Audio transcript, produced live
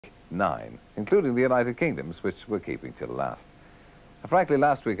9, including the United Kingdom's, which we're keeping till last. Frankly,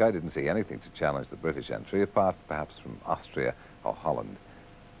 last week I didn't see anything to challenge the British entry, apart perhaps from Austria or Holland.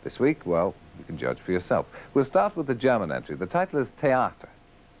 This week, well, you can judge for yourself. We'll start with the German entry. The title is Theater,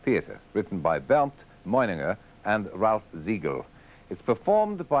 written by Bernd Meuninger and Ralph Siegel. It's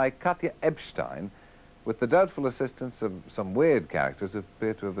performed by Katja Epstein, with the doubtful assistance of some weird characters who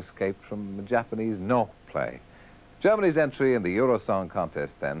appear to have escaped from a Japanese no play. Germany's entry in the Eurosong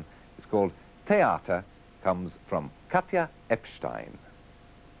contest, then, is called Theater, comes from Katja Epstein.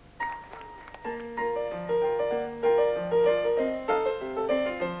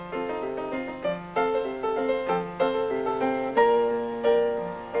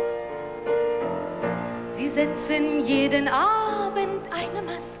 Sie setzen jeden Abend eine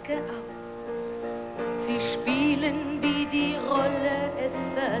Maske auf. Sie spielen, wie die Rolle es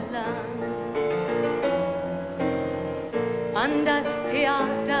verlangt. An das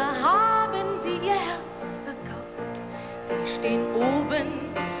Theater haben sie ihr Herz verkauft. Sie stehen oben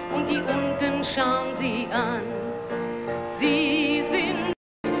und die unten schauen sie an. Sie sind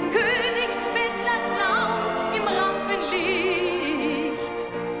König, Bettler, Clown im Rampenlicht.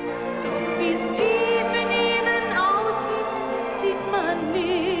 Doch wie es tief in ihnen aussieht, sieht man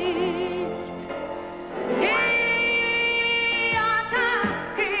nicht.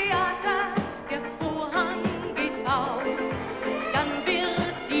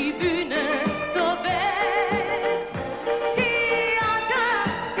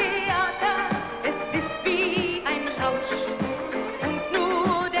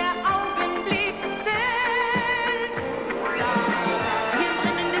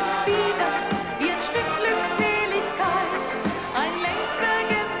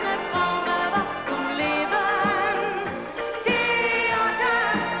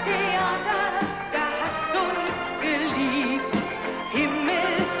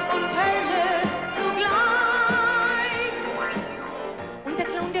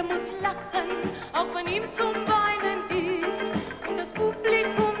 Der muss lachen, auch wenn ihm zum Weinen ist. Und das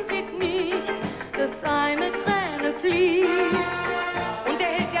Publikum sieht nicht, dass eine Träne fließt. Und der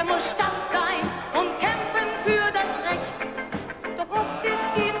Held, der muss stark sein und kämpfen für das Recht. Doch oft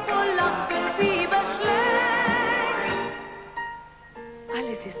ist ihm vor Lampenfieber schlecht.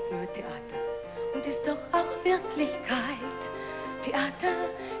 Alles ist nur Theater und ist doch auch Wirklichkeit. Theater,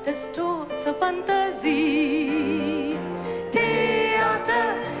 das Tor zur Fantasie.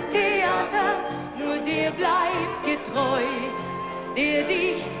 Theater, nur der bleibt dir treu, der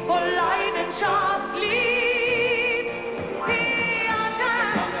dich voll Leidenschaft liebt.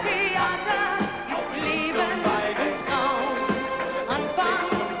 Theater ist Leben und Traum, Anfang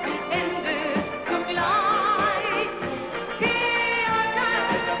und Ende zugleich. Theater,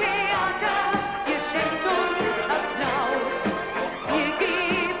 ihr schenkt uns Applaus, wir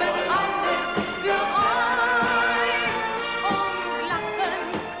geben alles für euch und lachen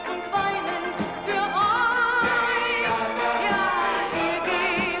und weinen für euch. Ja, wir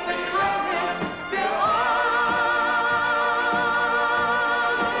geben alles für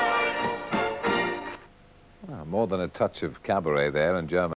euch. More than a touch of cabaret there in German.